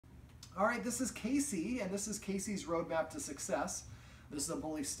All right, this is Casey, and this is Casey's roadmap to success. This is a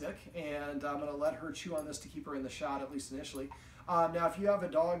bully stick, and I'm going to let her chew on this to keep her in the shot, at least initially. Now, if you have a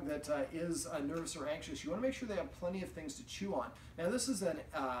dog that is nervous or anxious, you want to make sure they have plenty of things to chew on. Now, this is an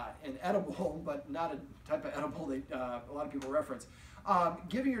edible, but not a type of edible that a lot of people reference.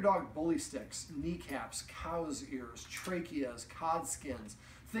 Giving your dog bully sticks, kneecaps, cow's ears, tracheas, cod skins,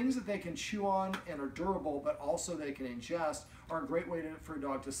 things that they can chew on and are durable, but also they can ingest, are a great way for a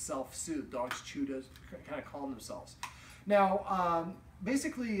dog to self-soothe. Dogs chew to kind of calm themselves. Now,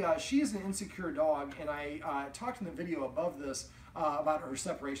 basically, she is an insecure dog, and I talked in the video above this about her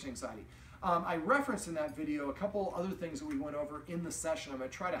separation anxiety. I referenced in that video a couple other things that we went over in the session. I'm going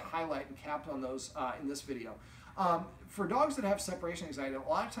to try to highlight and cap on those in this video. For dogs that have separation anxiety, a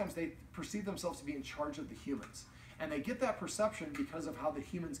lot of times they perceive themselves to be in charge of the humans. And they get that perception because of how the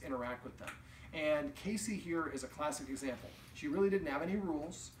humans interact with them. And Casey here is a classic example. She really didn't have any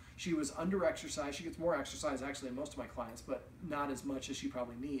rules. She was under-exercised. She gets more exercise actually than most of my clients, but not as much as she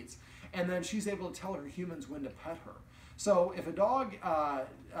probably needs. And then she's able to tell her humans when to pet her. So if a dog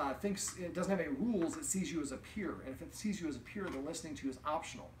thinks it doesn't have any rules, it sees you as a peer. And if it sees you as a peer, then listening to you is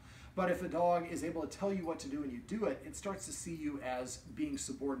optional. But if a dog is able to tell you what to do and you do it, it starts to see you as being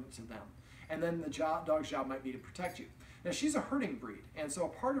subordinate to them. And then the dog's job might be to protect you. Now, she's a herding breed, and so a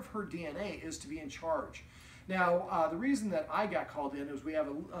part of her DNA is to be in charge. Now, the reason that I got called in is we have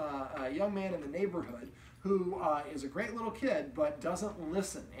a young man in the neighborhood who is a great little kid, but doesn't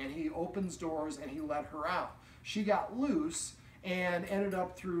listen, and he opens doors and he let her out. She got loose and ended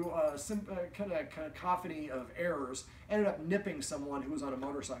up through a kind of cacophony of errors, ended up nipping someone who was on a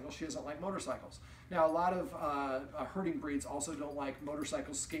motorcycle. She doesn't like motorcycles. Now, a lot of herding breeds also don't like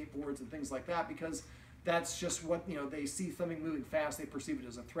motorcycles, skateboards, and things like that because that's just what, they see something moving fast, they perceive it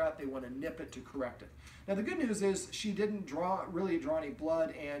as a threat, they want to nip it to correct it. Now, the good news is she didn't really draw any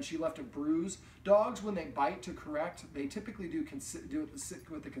blood, and she left a bruise. Dogs, when they bite to correct, they typically do it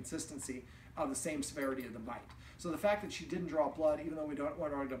with the consistency of the same severity of the bite. So the fact that she didn't draw blood, even though we don't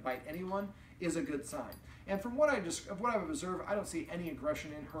want her to bite anyone, is a good sign. And from what I've observed, I don't see any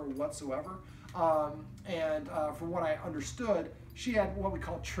aggression in her whatsoever. From what I understood, she had what we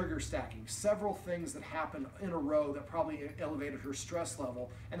call trigger stacking, several things that happened in a row that probably elevated her stress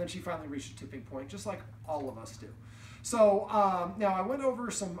level, and then she finally reached a tipping point, just like all of us do. So now I went over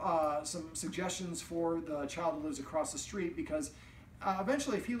some suggestions for the child who lives across the street because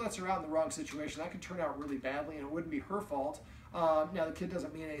eventually, if he lets her out in the wrong situation, that could turn out really badly, and it wouldn't be her fault. Now, the kid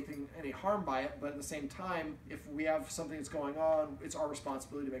doesn't mean any harm by it, but at the same time, if we have something that's going on, it's our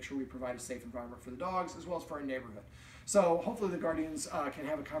responsibility to make sure we provide a safe environment for the dogs as well as for our neighborhood. So hopefully the guardians can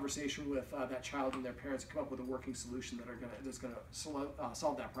have a conversation with that child and their parents and come up with a working solution that's going to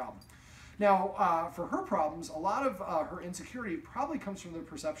solve that problem. Now, for her problems, a lot of her insecurity probably comes from the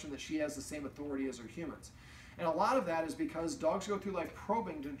perception that she has the same authority as her humans. And a lot of that is because dogs go through life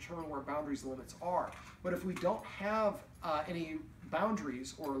probing to determine where boundaries and limits are. But if we don't have any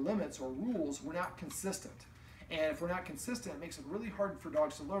boundaries or limits or rules, we're not consistent. And if we're not consistent, it makes it really hard for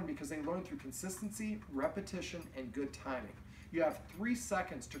dogs to learn because they learn through consistency, repetition, and good timing. You have 3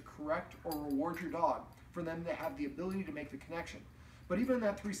 seconds to correct or reward your dog for them to have the ability to make the connection. But even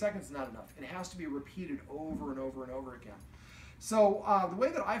that 3 seconds is not enough. It has to be repeated over and over and over again. So the way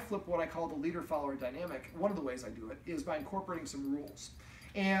that I flip what I call the leader-follower dynamic, one of the ways I do it, is by incorporating some rules.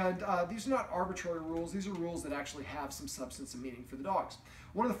 And these are not arbitrary rules. These are rules that actually have some substance and meaning for the dogs.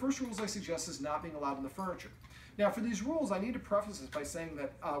 One of the first rules I suggest is not being allowed in the furniture. Now, for these rules, I need to preface this by saying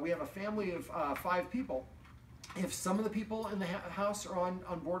that we have a family of 5 people. If some of the people in the house are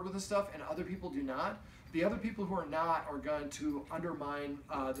on board with this stuff and other people do not, the other people who are not are going to undermine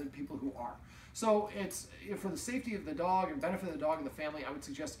the people who are. So it's for the safety of the dog and benefit of the dog and the family, I would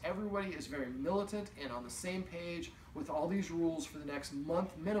suggest everybody is very militant and on the same page with all these rules for the next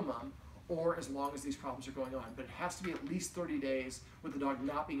month minimum, or as long as these problems are going on. But it has to be at least 30 days with the dog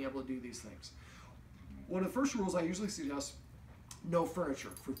not being able to do these things. One of the first rules I usually suggest, no furniture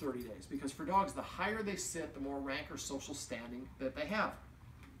for 30 days, because for dogs, the higher they sit, the more rank or social standing that they have.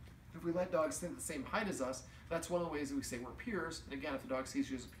 If we let dogs sit at the same height as us, that's one of the ways that we say we're peers. And again, if the dog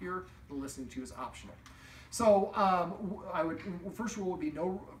sees you as a peer, then listening to you is optional. So first rule would be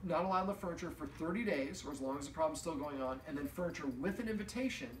not allowed in the furniture for 30 days, or as long as the problem's still going on, and then furniture with an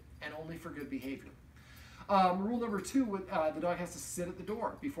invitation and only for good behavior. Rule number 2, the dog has to sit at the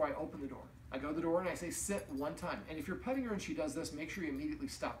door before I open the door. I go to the door and I say sit one time. And if you're petting her and she does this, make sure you immediately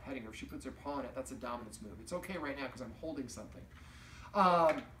stop petting her. If she puts her paw on it, that's a dominance move. It's okay right now because I'm holding something.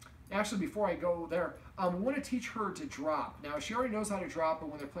 Actually, before I go there, I want to teach her to drop. Now, she already knows how to drop, but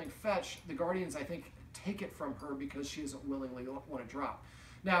when they're playing fetch, the guardians, I think, take it from her because she doesn't willingly want to drop.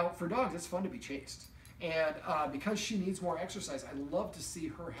 Now, for dogs, it's fun to be chased. And because she needs more exercise, I love to see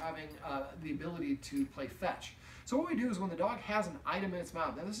her having the ability to play fetch. So what we do is when the dog has an item in its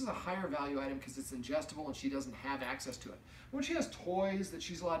mouth, now this is a higher value item because it's ingestible and she doesn't have access to it. When she has toys that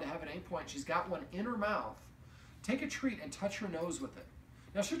she's allowed to have at any point, she's got one in her mouth, take a treat and touch her nose with it.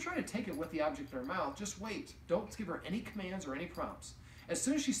 Now she'll try to take it with the object in her mouth, just wait. Don't give her any commands or any prompts. As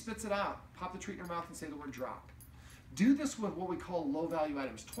soon as she spits it out, pop the treat in her mouth and say the word drop. Do this with what we call low value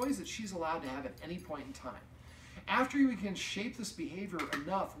items, toys that she's allowed to have at any point in time. After we can shape this behavior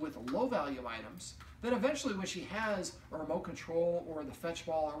enough with low value items, then eventually when she has a remote control or the fetch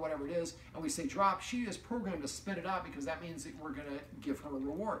ball or whatever it is, and we say drop, she is programmed to spit it out because that means that we're going to give her a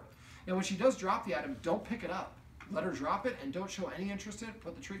reward. And when she does drop the item, don't pick it up. Let her drop it and don't show any interest in it.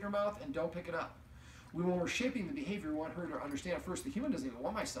 Put the treat in her mouth and don't pick it up. When we're shaping the behavior, we want her to understand at first the human doesn't even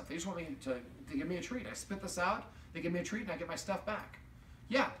want my stuff. They just want me to give me a treat. I spit this out, they give me a treat, and I get my stuff back.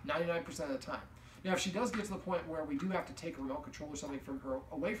 Yeah, 99% of the time. Now, if she does get to the point where we do have to take a remote control or something from her,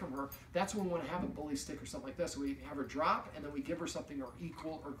 away from her, that's when we want to have a bully stick or something like this. So we have her drop, and then we give her something of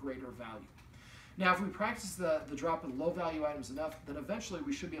equal or greater value. Now, if we practice the drop with low value items enough, then eventually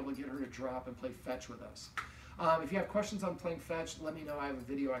we should be able to get her to drop and play fetch with us. If you have questions on playing fetch, let me know. I have a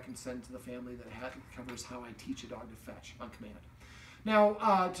video I can send to the family that covers how I teach a dog to fetch on command.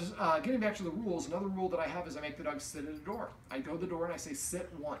 Now, getting back to the rules, another rule that I have is I make the dog sit at a door. I go to the door and I say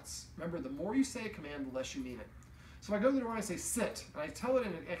sit once. Remember, the more you say a command, the less you mean it. So I go to the door and I say sit, and I tell it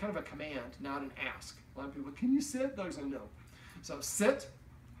in a kind of a command, not an ask. A lot of people, can you sit? Dogs say no. So sit,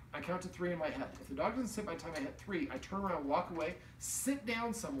 I count to 3 in my head. If the dog doesn't sit by the time I hit 3, I turn around, walk away, sit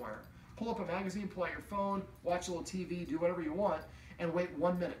down somewhere, pull up a magazine, pull out your phone, watch a little TV, do whatever you want, and wait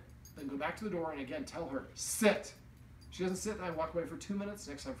 1 minute. Then go back to the door and again tell her, sit. She doesn't sit, and I walk away for 2 minutes,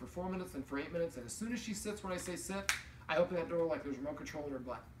 next time for 4 minutes, then for 8 minutes, and as soon as she sits when I say sit, I open that door like there's a remote control in her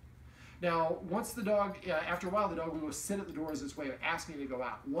butt. Now, once the dog, after a while, the dog will go sit at the door as its way of asking to go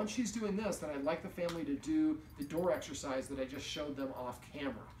out. Once she's doing this, then I'd like the family to do the door exercise that I just showed them off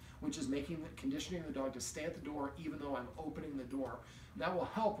camera, which is conditioning the dog to stay at the door even though I'm opening the door. And that will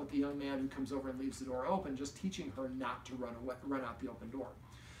help with the young man who comes over and leaves the door open, just teaching her not to run out the open door.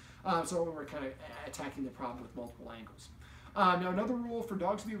 So we're kind of attacking the problem with multiple angles. Now, another rule for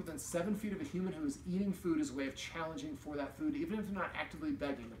dogs to be within 7 feet of a human who is eating food is a way of challenging for that food, even if they're not actively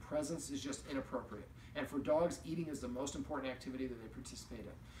begging. The presence is just inappropriate. And for dogs, eating is the most important activity that they participate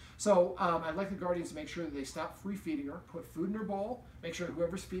in. So I'd like the guardians to make sure that they stop free feeding her, put food in her bowl, make sure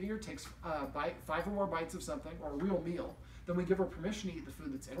whoever's feeding her takes 5 or more bites of something, or a real meal. Then we give her permission to eat the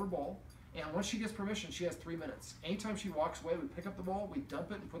food that's in her bowl. And once she gets permission, she has 3 minutes. Anytime she walks away, we pick up the bowl, we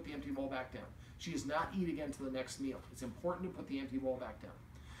dump it, and put the empty bowl back down. She does not eat again until the next meal. It's important to put the empty bowl back down.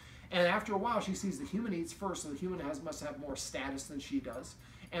 And after a while, she sees the human eats first, so the human must have more status than she does.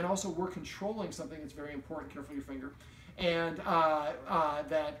 And also, we're controlling something that's very important, careful with your finger, and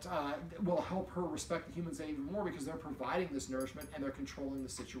that will help her respect the humans even more because they're providing this nourishment and they're controlling the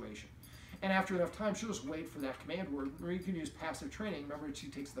situation. And after enough time, she'll just wait for that command word, or you can use passive training. Remember, she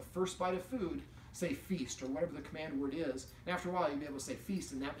takes the first bite of food, say feast, or whatever the command word is, and after a while, you'll be able to say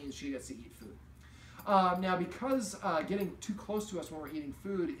feast, and that means she gets to eat food. Now, because getting too close to us when we're eating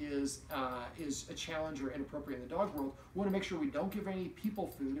food is a challenge or inappropriate in the dog world, we want to make sure we don't give any people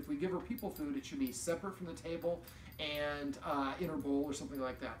food. If we give her people food, it should be separate from the table and in her bowl or something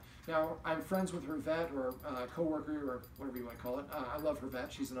like that. Now, I'm friends with her vet or coworker or whatever you might call it. I love her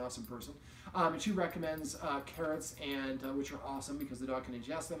vet. She's an awesome person. And she recommends carrots, and which are awesome because the dog can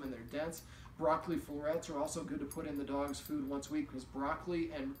ingest them and they're dense. Broccoli florets are also good to put in the dog's food once a week because broccoli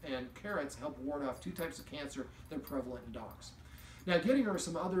and carrots help ward off 2 types of cancer that are prevalent in dogs. Now, getting her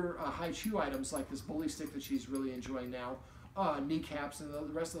some other high chew items like this bully stick that she's really enjoying now, kneecaps and the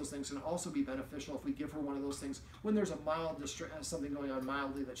rest of those things can also be beneficial if we give her one of those things when there's a mild something going on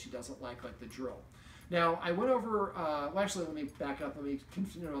mildly that she doesn't like the drill. Now, I went over, well, actually, let me back up. Let me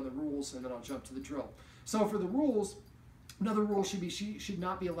continue on the rules, and then I'll jump to the drill. So for the rules, another rule should be she should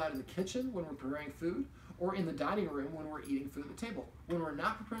not be allowed in the kitchen when we're preparing food or in the dining room when we're eating food at the table. When we're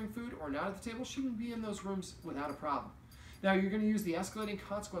not preparing food or not at the table, she can be in those rooms without a problem. Now, you're going to use the escalating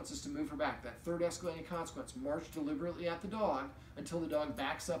consequences to move her back. That third escalating consequence, march deliberately at the dog until the dog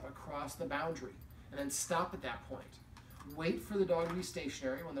backs up across the boundary, and then stop at that point. Wait for the dog to be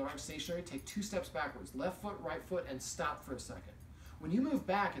stationary. When the dog's stationary, take 2 steps backwards, left foot, right foot, and stop for a second. When you move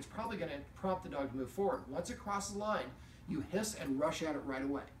back, it's probably going to prompt the dog to move forward. Once it crosses the line, you hiss and rush at it right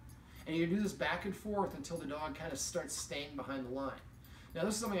away. And you do this back and forth until the dog kind of starts staying behind the line. Now,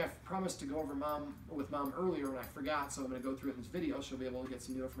 this is something I promised to go over with Mom earlier, and I forgot, so I'm going to go through it in this video. She'll be able to get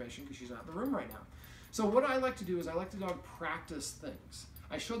some new information because she's not in the room right now. So what I like to do is I like the dog practice things.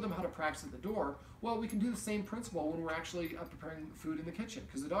 I showed them how to practice at the door. Well, we can do the same principle when we're actually preparing food in the kitchen,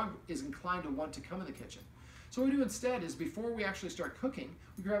 because the dog is inclined to want to come in the kitchen. So what we do instead is, before we actually start cooking,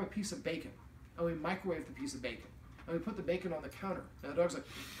 we grab a piece of bacon and we microwave the piece of bacon. And we put the bacon on the counter. Now the dog's like,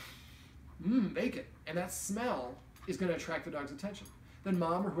 bacon. And that smell is going to attract the dog's attention. Then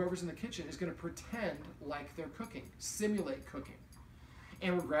mom or whoever's in the kitchen is going to pretend like they're cooking, simulate cooking.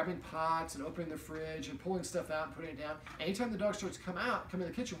 And we're grabbing pots and opening the fridge and pulling stuff out and putting it down. Anytime the dog starts to come in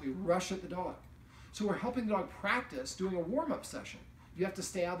the kitchen, we rush at the dog. So we're helping the dog practice doing a warm-up session. You have to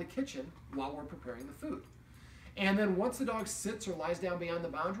stay out of the kitchen while we're preparing the food. And then once the dog sits or lies down beyond the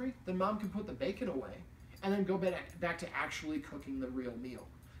boundary, then mom can put the bacon away and then go back to actually cooking the real meal.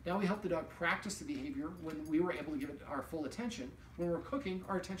 Now we help the dog practice the behavior when we were able to give it our full attention. When we're cooking,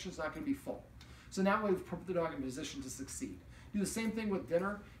 our attention is not going to be full. So now we've put the dog in a position to succeed. Do the same thing with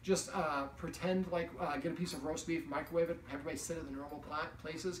dinner. Just pretend like, get a piece of roast beef, microwave it, have everybody sit in the normal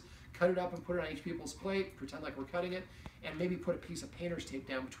places, cut it up and put it on each people's plate, pretend like we're cutting it, and maybe put a piece of painter's tape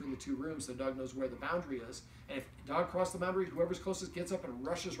down between the two rooms so the dog knows where the boundary is. And if the dog crosses the boundary, whoever's closest gets up and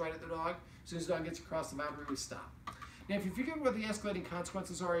rushes right at the dog. As soon as the dog gets across the boundary, we stop. Now, if you figure out what the escalating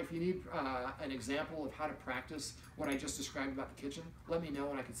consequences are, if you need an example of how to practice what I just described about the kitchen, let me know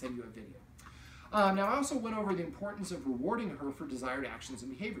and I can send you a video. Now, I also went over the importance of rewarding her for desired actions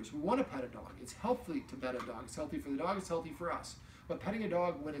and behaviors. We want to pet a dog. It's healthy to pet a dog. It's healthy for the dog. It's healthy for us. But petting a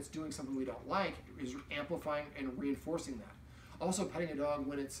dog when it's doing something we don't like is amplifying and reinforcing that. Also, petting a dog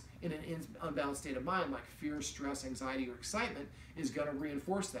when it's in an unbalanced state of mind, like fear, stress, anxiety, or excitement, is going to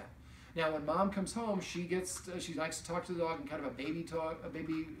reinforce that. Now, when mom comes home, she likes to talk to the dog in kind of a baby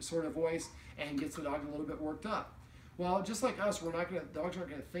sort of voice, and gets the dog a little bit worked up. Well, just like us, dogs aren't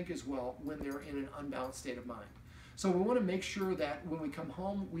going to think as well when they're in an unbalanced state of mind. So we want to make sure that when we come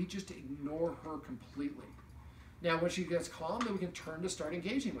home, we just ignore her completely. Now, when she gets calm, then we can turn to start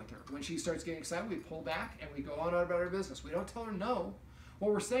engaging with her. When she starts getting excited, we pull back and we go on about our business. We don't tell her no.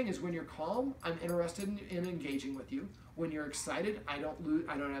 What we're saying is, when you're calm, I'm interested in engaging with you. When you're excited, I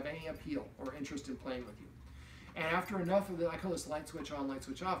don't have any appeal or interest in playing with you. And after enough of I call this light switch on, light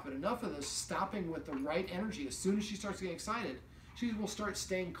switch off, but enough of this, stopping with the right energy, as soon as she starts getting excited, she will start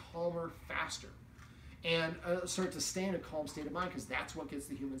staying calmer faster and start to stay in a calm state of mind, because that's what gets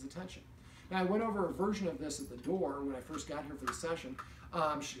the human's attention. Now, I went over a version of this at the door when I first got here for the session,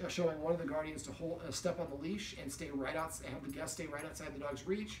 showing one of the guardians to step on the leash and stay right outside, have the guest stay right outside the dog's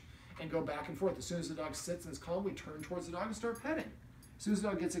reach and go back and forth. As soon as the dog sits and is calm, we turn towards the dog and start petting. As soon as the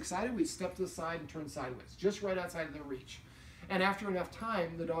dog gets excited, we step to the side and turn sideways, just right outside of their reach. And after enough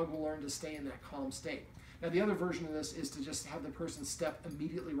time, the dog will learn to stay in that calm state. Now, the other version of this is to just have the person step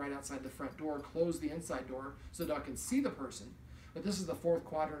immediately right outside the front door, close the inside door so the dog can see the person. But this is the fourth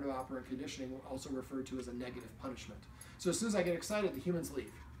quadrant of operant conditioning, also referred to as a negative punishment. So as soon as I get excited, the humans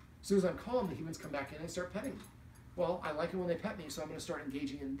leave. As soon as I'm calm, the humans come back in and start petting me. Well, I like it when they pet me, so I'm going to start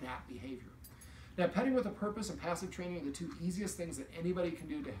engaging in that behavior. Now, petting with a purpose and passive training are the two easiest things that anybody can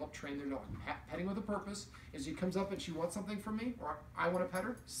do to help train their dog. Petting with a purpose is she comes up and she wants something from me, or I want to pet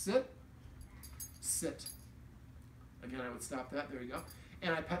her. Sit, sit. Again, I would stop that. There you go.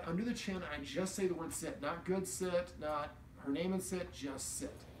 And I pet under the chin, and I just say the word sit. Not good sit, not her name and sit, just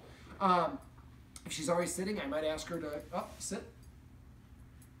sit. If she's already sitting, I might ask her to, sit.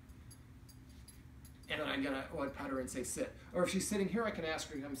 And then I'm going to pet her and say sit. Or if she's sitting here, I can ask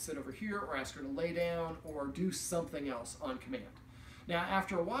her to come sit over here, or ask her to lay down, or do something else on command. Now,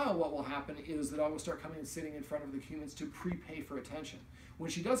 after a while, what will happen is the dog will start coming and sitting in front of the humans to prepay for attention. When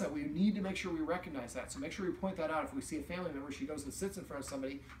she does that, we need to make sure we recognize that. So make sure we point that out. If we see a family member, she goes and sits in front of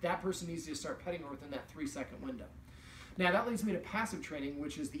somebody, that person needs to start petting her within that 3-second window. Now, that leads me to passive training,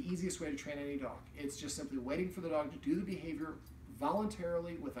 which is the easiest way to train any dog. It's just simply waiting for the dog to do the behavior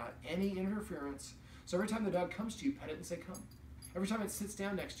voluntarily without any interference. So every time the dog comes to you, pet it and say come. Every time it sits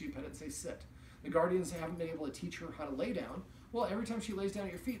down next to you, pet it and say sit. The guardians haven't been able to teach her how to lay down. Well, every time she lays down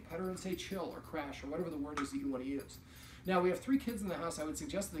at your feet, pet her and say chill or crash or whatever the word is that you want to use. Now, we have 3 kids in the house. I would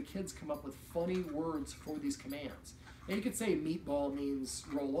suggest that the kids come up with funny words for these commands. Now, you could say meatball means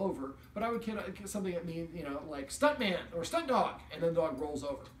roll over, but I would get something that means, like stuntman or stunt dog, and then the dog rolls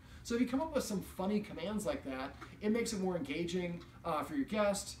over. So if you come up with some funny commands like that, it makes it more engaging for your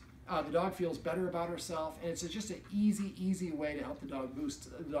guest. The dog feels better about herself, and it's just an easy way to help the dog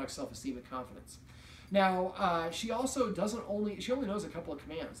boost the dog's self-esteem and confidence. Now, she only knows a couple of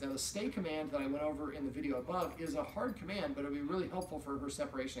commands. Now, the stay command that I went over in the video above is a hard command, but it'll be really helpful for her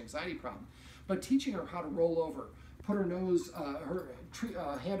separation anxiety problem. But teaching her how to roll over, put her nose,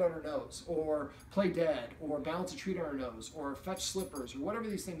 hand on her nose, or play dead, or balance a treat on her nose, or fetch slippers, or whatever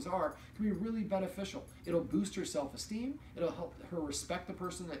these things are, can be really beneficial. It'll boost her self-esteem. It'll help her respect the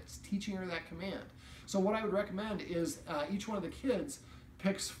person that's teaching her that command. So what I would recommend is each one of the kids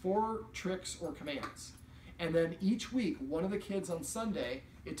picks 4 tricks or commands. And then each week, one of the kids on Sunday,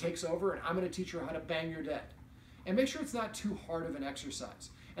 it takes over, and I'm going to teach her how to bang your dead. And make sure it's not too hard of an exercise.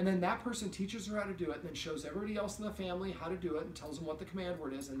 And then that person teaches her how to do it and then shows everybody else in the family how to do it and tells them what the command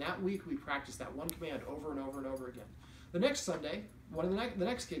word is. And that week we practice that one command over and over and over again. The next Sunday, the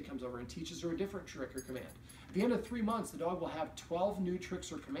next kid comes over and teaches her a different trick or command. At the end of 3 months, the dog will have 12 new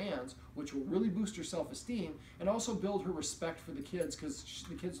tricks or commands, which will really boost her self-esteem and also build her respect for the kids, because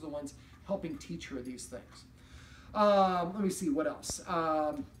the kids are the ones helping teach her these things. Let me see, what else?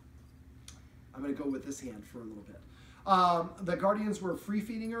 I'm going to go with this hand for a little bit. The Guardians were free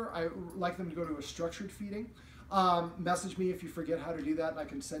feeding her. I like them to go to a structured feeding. Message me if you forget how to do that, and I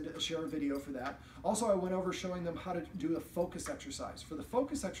can share a video for that. Also, I went over showing them how to do the focus exercise. For the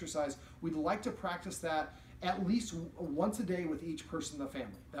focus exercise, we'd like to practice that at least once a day with each person in the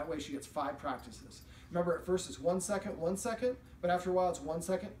family. That way she gets 5 practices. Remember, at first it's 1 second, 1 second, but after a while it's 1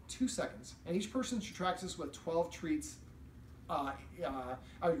 second, 2 seconds. And each person should practice with 12 treats. I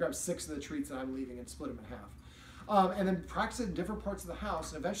would grab 6 of the treats that I'm leaving and split them in half. And then practice it in different parts of the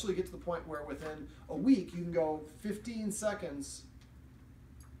house, and eventually get to the point where within a week you can go 15 seconds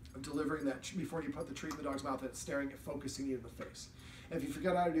of delivering that before you put the treat in the dog's mouth, and it's staring at, focusing you in the face. And if you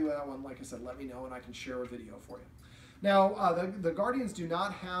forget how to do that one, like I said, let me know and I can share a video for you. Now, the Guardians do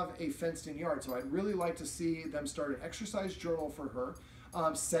not have a fenced-in yard, so I'd really like to see them start an exercise journal for her.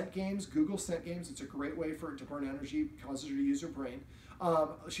 Scent games, Google scent games. It's a great way for her to burn energy, causes her to use her brain.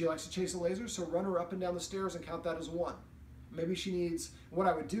 She likes to chase a laser, so run her up and down the stairs and count that as 1. Maybe she needs, what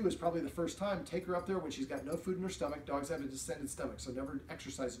I would do is probably the first time, take her up there when she's got no food in her stomach. Dogs have a distended stomach, so never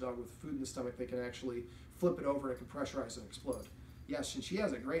exercise a dog with food in the stomach. They can actually flip it over and it can pressurize and explode. Yes, and she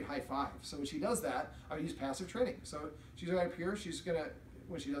has a great high 5. So when she does that, I use passive training. So she's right up here, she's gonna,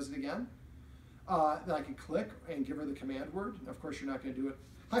 when she does it again, then I can click and give her the command word. And of course, you're not gonna do it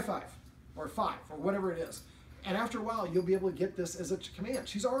high 5 or 5 or whatever it is. And after a while, you'll be able to get this as a command.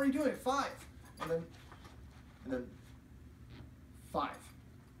 She's already doing it, 5, and then 5.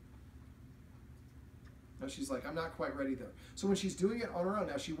 Now she's like, I'm not quite ready there. So when she's doing it on her own,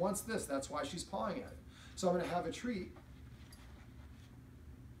 now she wants this. That's why she's pawing at it. So I'm going to have a treat.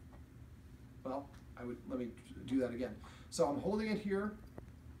 Well, let me do that again. So I'm holding it here.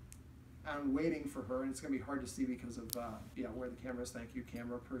 I'm waiting for her, and it's going to be hard to see because of where the camera is. Thank you,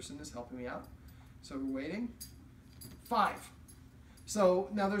 camera person is helping me out. So we're waiting. 5. So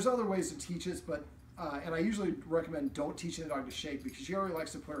now there's other ways to teach this, but and I usually recommend don't teaching the dog to shake, because she already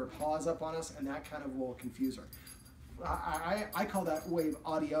likes to put her paws up on us, and that kind of will confuse her. I call that wave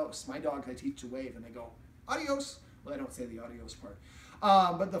adios. My dogs I teach to wave, and they go adios. Well, I don't say the adios part.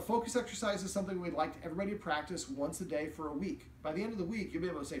 But the focus exercise is something we'd like everybody to practice once a day for a week. By the end of the week, you'll be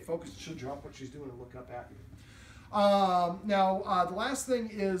able to say focus. She'll drop what she's doing and look up at you. The last thing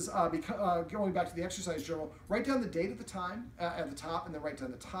is going back to the exercise journal. Write down the date at the time at the top, and then write down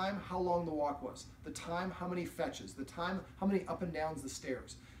the time, how long the walk was, the time, how many fetches, the time, how many up and downs the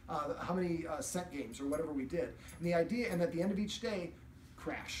stairs, how many scent games or whatever we did. And the idea, and at the end of each day,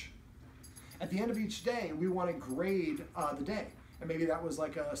 crash. At the end of each day, we want to grade the day. And maybe that was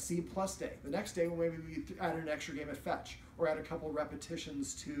like a C+ day. The next day, maybe we added an extra game of fetch, or add a couple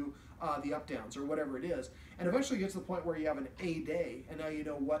repetitions to the up downs, or whatever it is. And eventually get to the point where you have an A day, and now you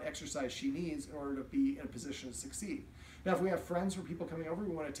know what exercise she needs in order to be in a position to succeed. Now, if we have friends or people coming over,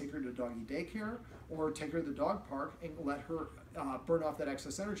 we want to take her to doggy daycare, or take her to the dog park and let her burn off that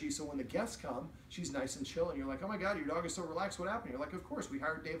excess energy, so when the guests come, she's nice and chill, and you're like, oh my God, your dog is so relaxed, what happened? You're like, of course, we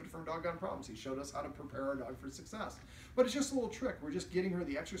hired David from Doggone Problems. He showed us how to prepare our dog for success. But it's just a little trick. We're just getting her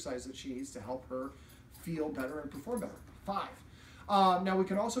the exercise that she needs to help her feel better and perform better. 5. Now we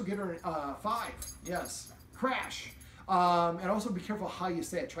can also get her 5, yes, crash. And also be careful how you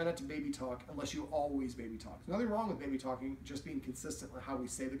say it. Try not to baby talk unless you always baby talk. There's nothing wrong with baby talking, just being consistent with how we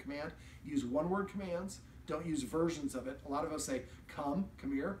say the command. Use one-word commands. Don't use versions of it. A lot of us say, come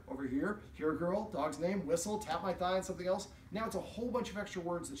here, over here, here girl, dog's name, whistle, tap my thigh, and something else. Now it's a whole bunch of extra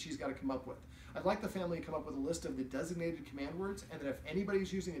words that she's got to come up with. I'd like the family to come up with a list of the designated command words, and then if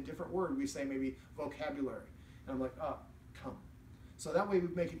anybody's using a different word, we say maybe vocabulary. And I'm like, come. So that way we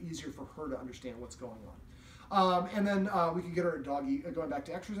make it easier for her to understand what's going on. And then we can get her a doggy, going back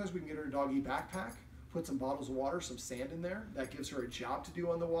to exercise, we can get her a doggy backpack put some bottles of water, some sand in there. That gives her a job to do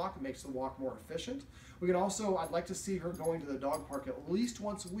on the walk. It makes the walk more efficient. We can also, I'd like to see her going to the dog park at least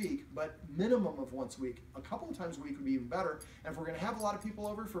once a week, but minimum of once a week. A couple of times a week would be even better. And if we're going to have a lot of people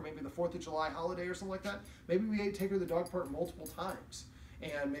over for maybe the 4th of July holiday or something like that, maybe we take her to the dog park multiple times.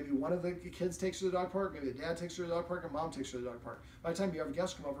 And maybe one of the kids takes her to the dog park, maybe the dad takes her to the dog park, and mom takes her to the dog park. By the time you have a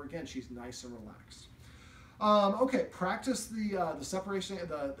guest come over, again, she's nice and relaxed. Okay, practice the separation,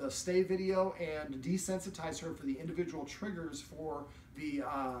 the stay video, and desensitize her for the individual triggers for the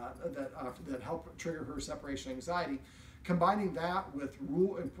that help trigger her separation anxiety. Combining that with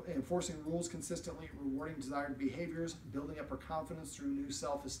enforcing rules consistently, rewarding desired behaviors, building up her confidence through new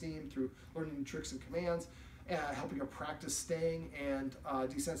self-esteem, through learning new tricks and commands, helping her practice staying and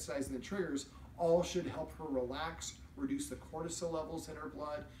desensitizing the triggers, all should help her relax, reduce the cortisol levels in her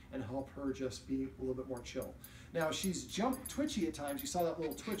blood, and help her just be a little bit more chill. Now, she's twitchy at times. You saw that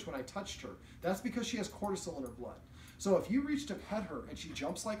little twitch when I touched her. That's because she has cortisol in her blood. So if you reach to pet her and she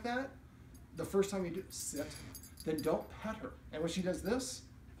jumps like that, the first time you do, sit, then don't pet her. And when she does this,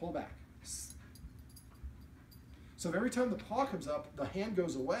 pull back. So every time the paw comes up, the hand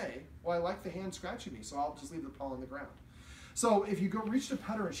goes away. Well, I like the hand scratching me, so I'll just leave the paw on the ground. So if you go reach to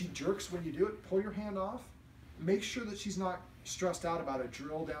pet her and she jerks when you do it, pull your hand off. Make sure that she's not stressed out about a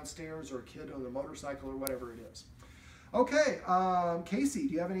drill downstairs or a kid on a motorcycle or whatever it is. Okay, Casey,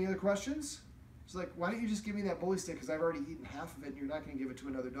 do you have any other questions? She's like, why don't you just give me that bully stick because I've already eaten half of it and you're not going to give it to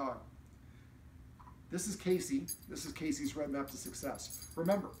another dog. This is Casey. This is Casey's roadmap to success.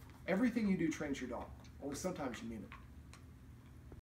 Remember, everything you do trains your dog. Only sometimes you mean it.